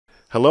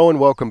Hello and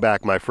welcome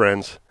back, my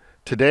friends.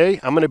 Today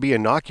I'm going to be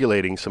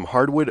inoculating some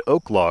hardwood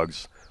oak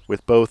logs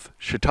with both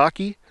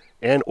shiitake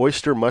and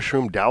oyster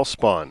mushroom dowel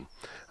spawn.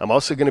 I'm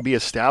also going to be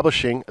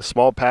establishing a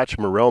small patch of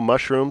morel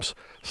mushrooms,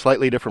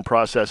 slightly different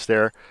process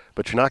there,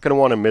 but you're not going to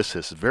want to miss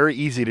this. It's very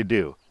easy to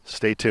do.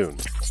 Stay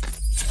tuned.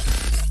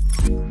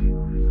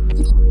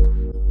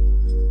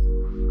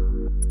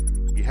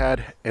 We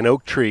had an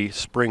oak tree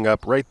spring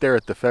up right there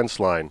at the fence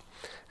line.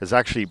 It's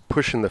actually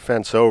pushing the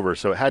fence over,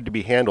 so it had to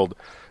be handled,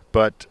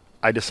 but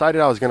I decided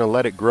I was going to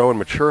let it grow and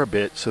mature a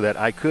bit so that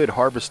I could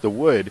harvest the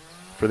wood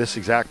for this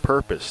exact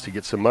purpose, to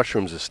get some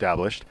mushrooms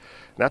established.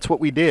 And that's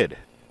what we did.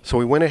 So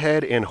we went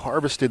ahead and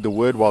harvested the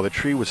wood while the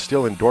tree was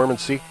still in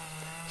dormancy.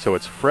 So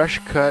it's fresh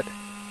cut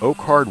oak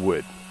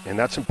hardwood, and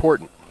that's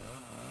important.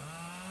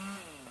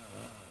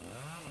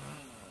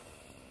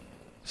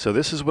 So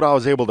this is what I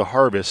was able to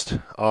harvest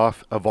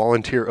off a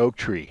volunteer oak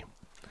tree.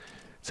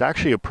 It's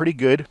actually a pretty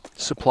good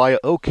supply of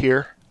oak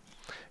here,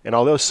 and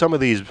although some of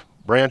these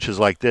branches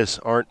like this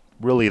aren't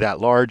really that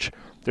large,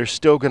 they're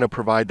still going to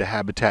provide the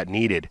habitat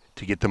needed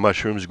to get the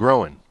mushrooms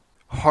growing.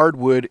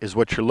 Hardwood is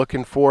what you're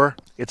looking for.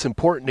 It's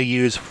important to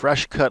use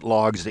fresh cut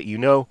logs that you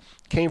know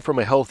came from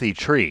a healthy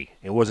tree.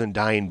 It wasn't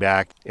dying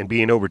back and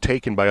being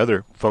overtaken by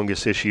other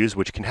fungus issues,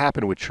 which can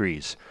happen with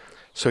trees.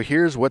 So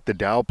here's what the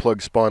dowel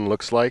plug spawn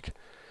looks like.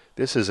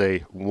 This is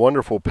a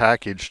wonderful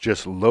package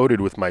just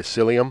loaded with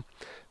mycelium.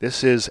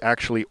 This is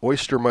actually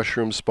oyster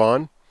mushroom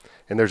spawn,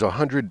 and there's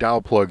 100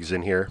 dowel plugs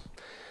in here.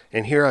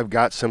 And here I've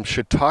got some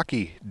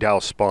shiitake dowel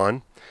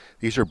spawn.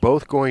 These are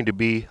both going to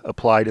be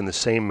applied in the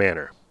same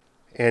manner.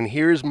 And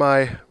here's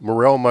my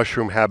morel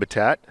mushroom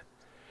habitat.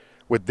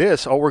 With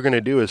this, all we're going to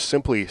do is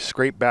simply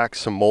scrape back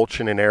some mulch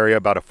in an area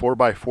about a 4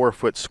 by 4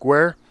 foot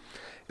square,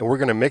 and we're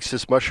going to mix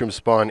this mushroom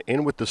spawn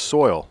in with the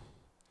soil.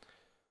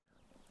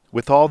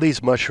 With all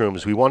these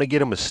mushrooms, we want to get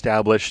them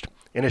established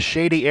in a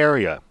shady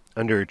area.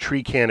 Under a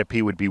tree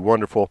canopy would be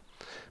wonderful,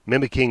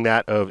 mimicking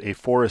that of a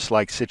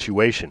forest-like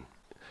situation.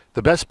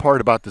 The best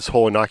part about this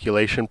whole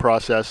inoculation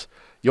process,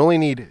 you only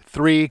need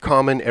 3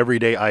 common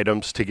everyday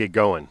items to get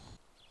going.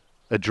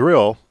 A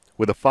drill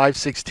with a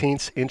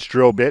 5/16 inch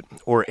drill bit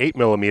or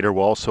 8mm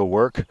will also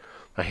work,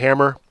 a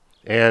hammer,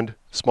 and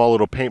small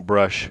little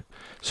paintbrush.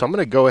 So I'm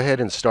going to go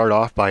ahead and start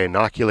off by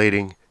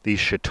inoculating these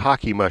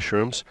shiitake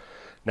mushrooms.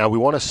 Now we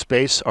want to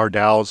space our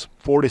dowels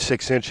 4 to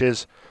 6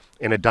 inches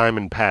in a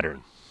diamond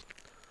pattern.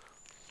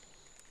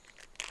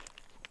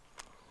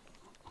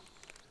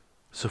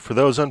 So for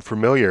those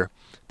unfamiliar,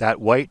 that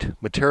white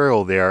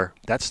material there,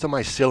 that's the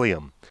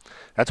mycelium.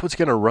 That's what's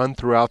going to run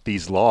throughout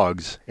these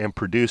logs and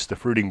produce the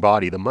fruiting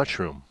body, the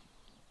mushroom.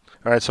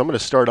 Alright, so I'm going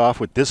to start off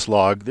with this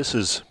log. This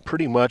is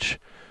pretty much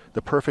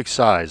the perfect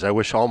size. I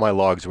wish all my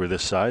logs were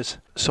this size.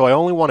 So I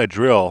only want to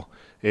drill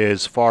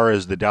as far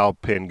as the dowel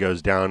pin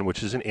goes down,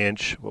 which is 1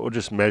 inch. We'll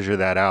just measure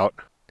that out.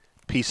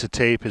 Piece of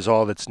tape is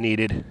all that's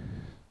needed.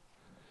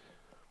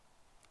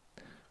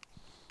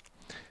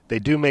 They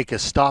do make a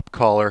stop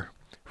collar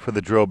for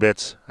the drill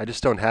bits. I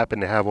just don't happen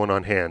to have one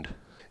on hand.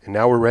 And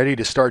now we're ready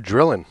to start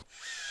drilling.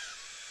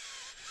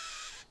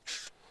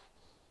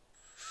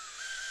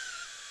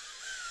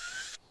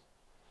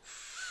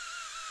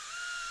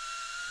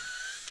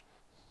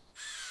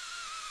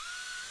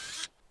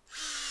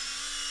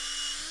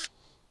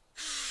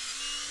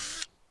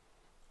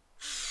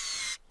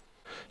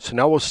 So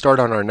now we'll start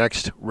on our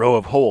next row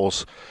of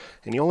holes,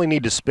 and you only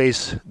need to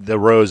space the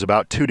rows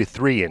about 2 to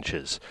 3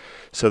 inches.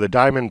 So the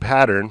diamond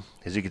pattern,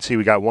 as you can see,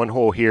 we got 1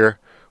 hole here,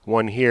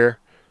 1 here,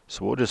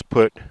 so we'll just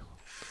put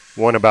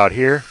 1 about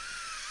here.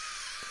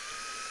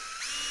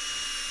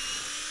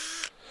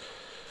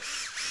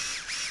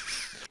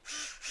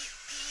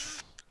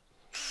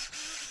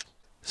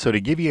 So to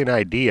give you an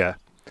idea,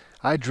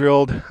 I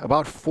drilled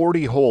about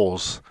 40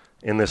 holes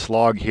in this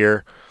log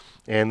here,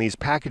 and these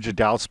package of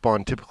dowel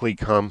spawn typically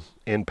come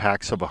in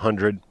packs of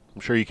 100.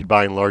 I'm sure you could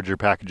buy in larger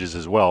packages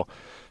as well.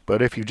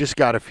 But if you've just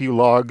got a few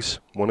logs,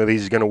 one of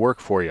these is going to work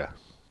for you.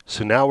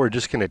 So now we're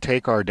just going to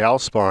take our dowel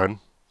spawn,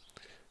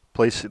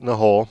 place it in the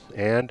hole,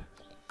 and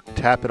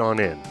tap it on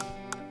in.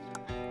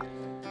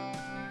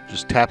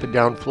 Just tap it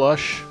down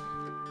flush.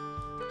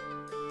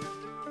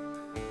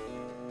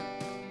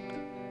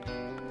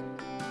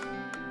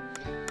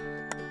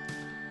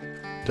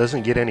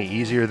 Doesn't get any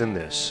easier than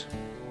this.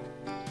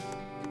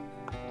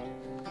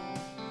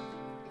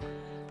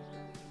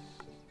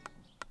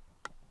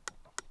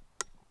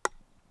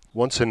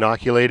 Once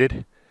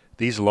inoculated,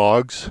 these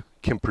logs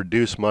can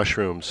produce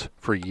mushrooms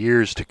for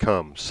years to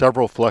come,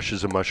 several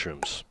flushes of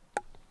mushrooms.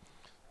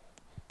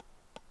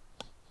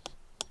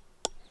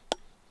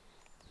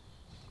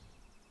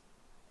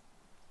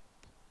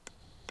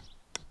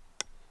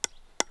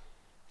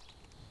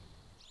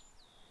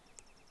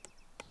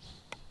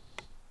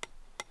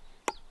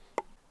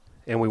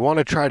 And we want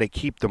to try to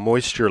keep the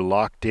moisture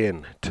locked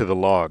in to the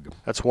log.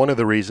 That's one of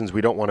the reasons we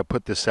don't want to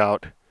put this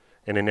out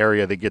in an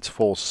area that gets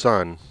full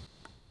sun.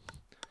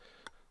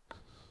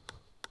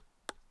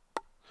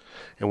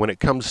 And when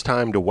it comes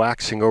time to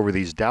waxing over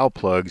these dowel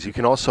plugs, you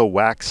can also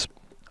wax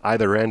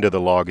either end of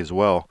the log as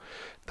well.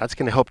 That's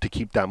going to help to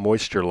keep that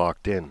moisture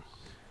locked in.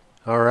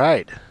 All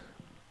right,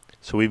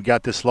 so we've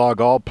got this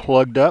log all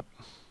plugged up.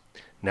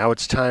 Now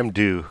it's time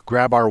to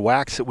grab our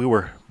wax that we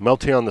were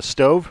melting on the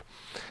stove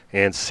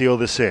and seal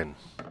this in.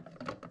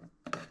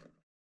 All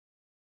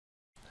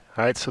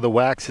right, so the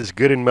wax is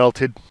good and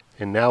melted,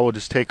 and now we'll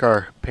just take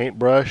our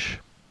paintbrush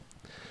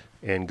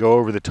and go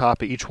over the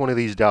top of each one of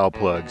these dowel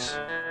plugs.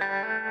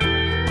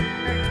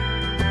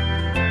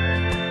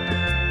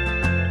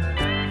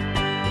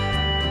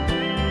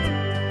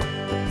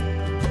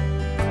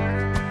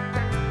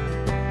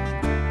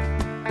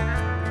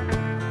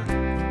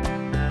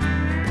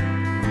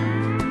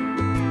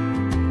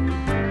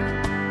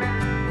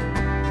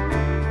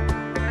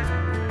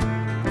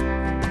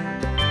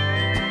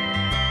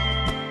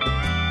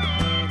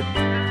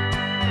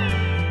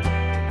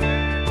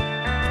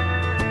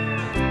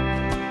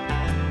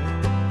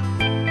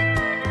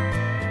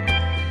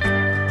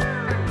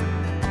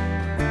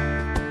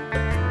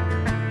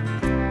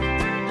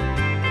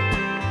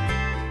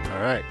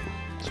 Alright,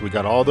 so we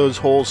got all those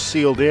holes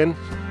sealed in.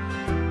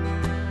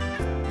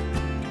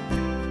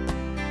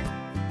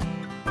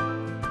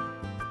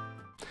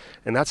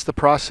 And that's the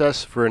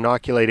process for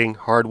inoculating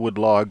hardwood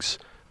logs.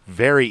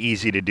 Very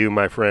easy to do,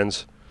 my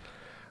friends.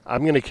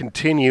 I'm going to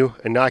continue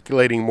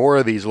inoculating more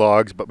of these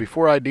logs, but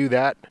before I do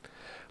that,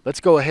 let's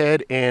go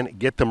ahead and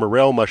get the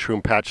morel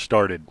mushroom patch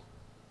started.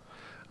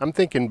 I'm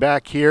thinking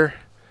back here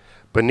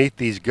beneath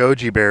these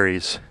goji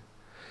berries.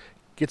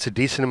 Gets a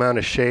decent amount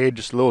of shade,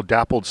 just a little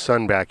dappled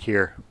sun back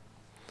here.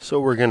 So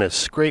we're going to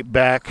scrape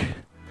back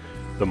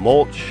the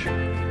mulch.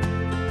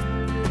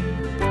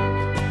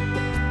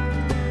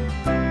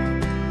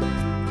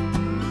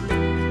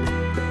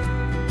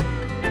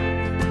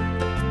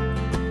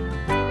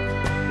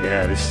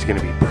 Yeah, this is going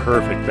to be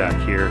perfect back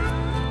here.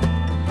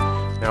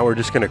 Now we're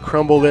just going to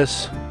crumble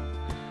this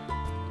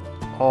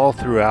all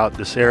throughout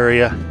this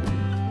area.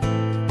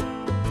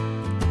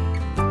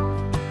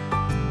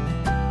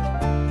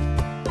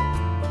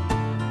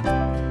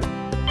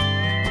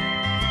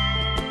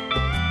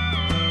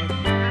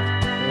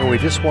 And we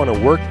just want to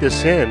work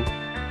this in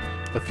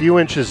a few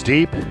inches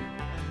deep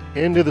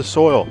into the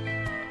soil.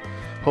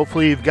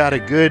 Hopefully you've got a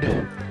good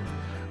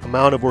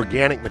amount of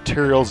organic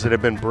materials that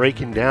have been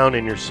breaking down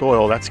in your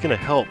soil. That's going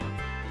to help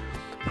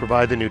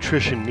provide the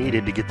nutrition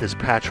needed to get this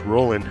patch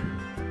rolling.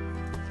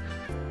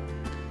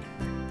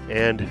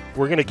 And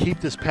we're going to keep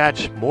this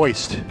patch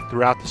moist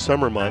throughout the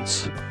summer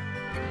months.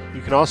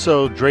 You can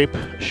also drape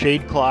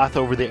shade cloth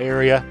over the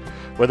area,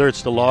 whether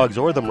it's the logs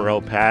or the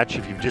morel patch,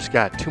 if you've just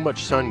got too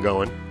much sun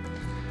going.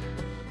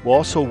 We'll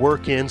also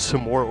work in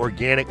some more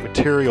organic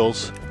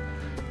materials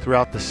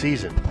throughout the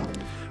season,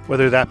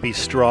 whether that be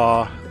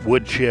straw,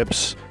 wood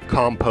chips,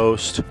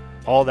 compost,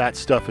 all that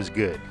stuff is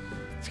good.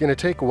 It's going to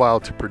take a while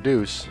to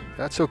produce.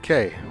 That's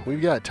okay.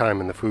 We've got time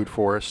in the food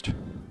forest.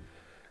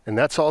 And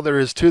that's all there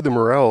is to the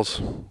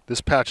morels. This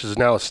patch is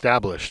now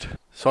established.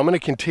 So I'm going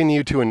to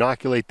continue to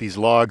inoculate these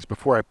logs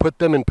before I put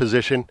them in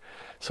position.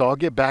 So I'll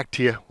get back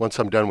to you once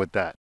I'm done with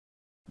that.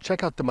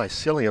 Check out the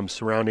mycelium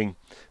surrounding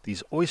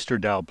these oyster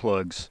dowel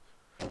plugs.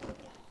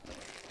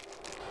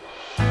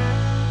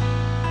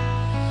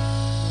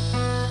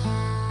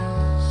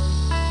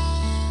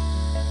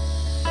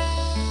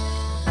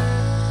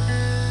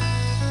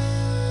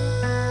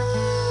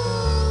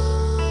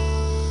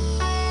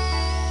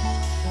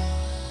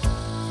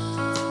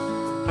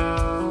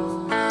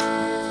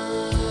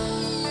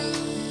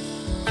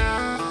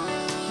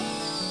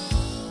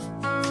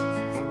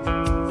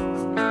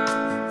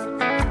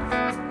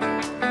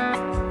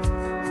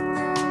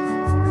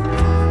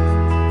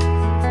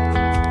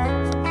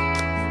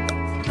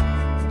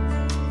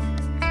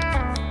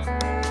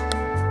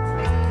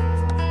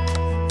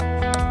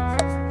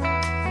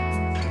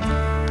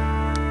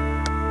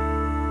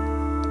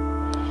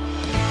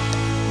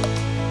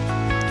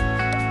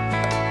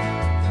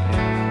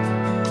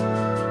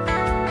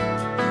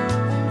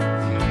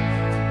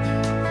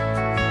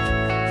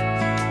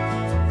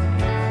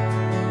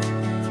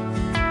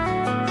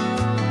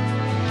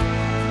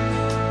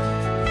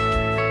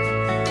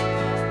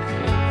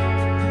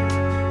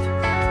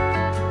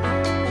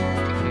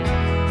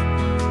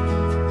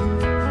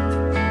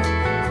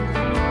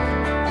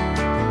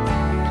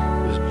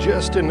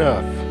 Just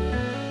enough.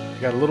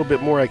 Got a little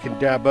bit more I can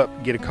dab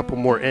up, get a couple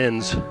more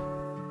ends.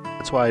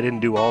 That's why I didn't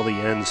do all the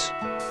ends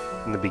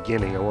in the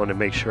beginning. I wanted to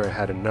make sure I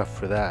had enough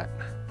for that.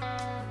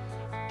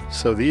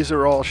 So these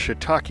are all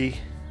shiitake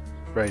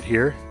right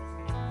here.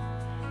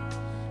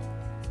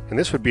 And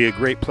this would be a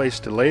great place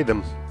to lay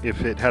them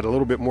if it had a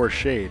little bit more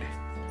shade.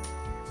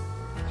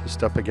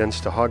 Just up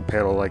against a hog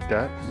panel like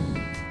that.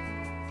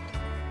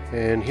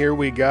 And here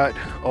we got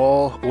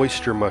all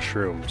oyster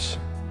mushrooms.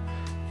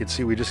 You can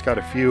see we just got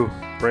a few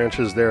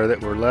branches there that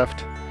were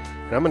left.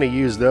 And I'm going to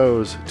use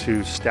those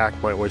to stack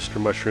my oyster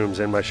mushrooms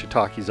and my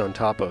shiitakes on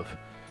top of.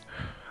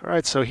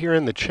 Alright, so here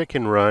in the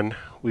chicken run,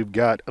 we've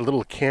got a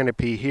little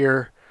canopy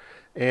here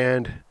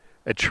and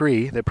a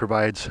tree that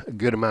provides a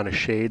good amount of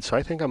shade. So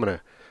I think I'm going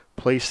to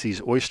place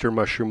these oyster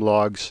mushroom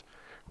logs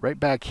right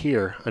back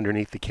here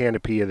underneath the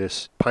canopy of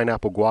this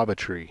pineapple guava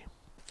tree.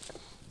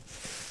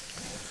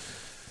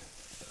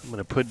 I'm going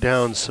to put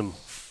down some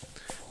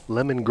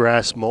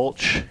lemongrass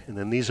mulch, and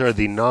then these are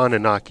the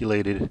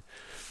non-inoculated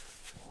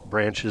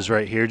branches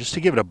right here, just to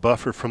give it a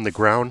buffer from the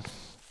ground.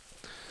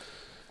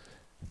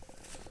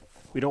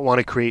 We don't want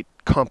to create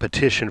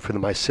competition for the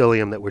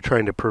mycelium that we're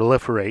trying to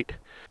proliferate.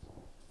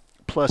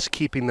 Plus,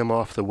 keeping them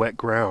off the wet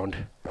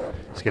ground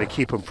is going to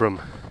keep them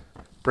from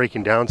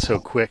breaking down so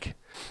quick.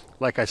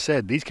 Like I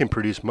said, these can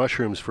produce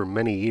mushrooms for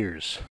many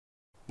years.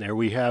 There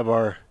we have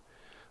our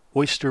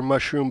oyster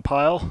mushroom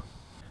pile.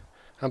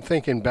 I'm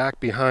thinking back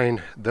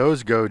behind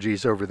those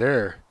gojis over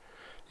there,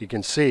 you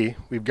can see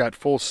we've got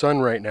full sun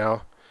right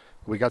now.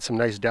 We got some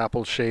nice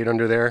dappled shade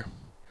under there.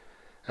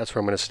 That's where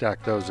I'm going to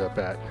stack those up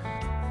at.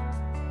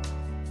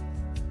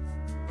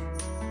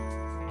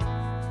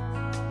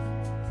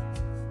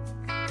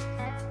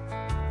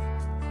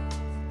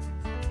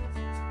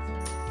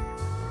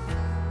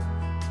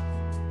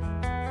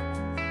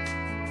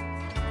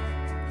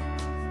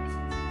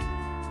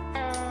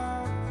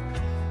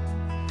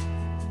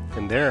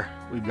 And there,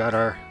 we've got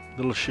our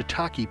little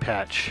shiitake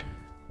patch.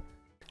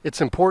 It's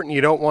important, you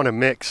don't want to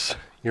mix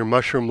your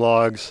mushroom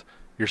logs,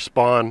 your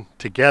spawn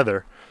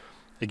together.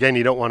 Again,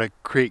 you don't want to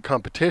create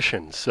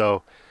competition,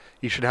 so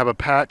you should have a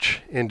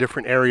patch in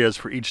different areas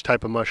for each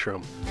type of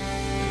mushroom.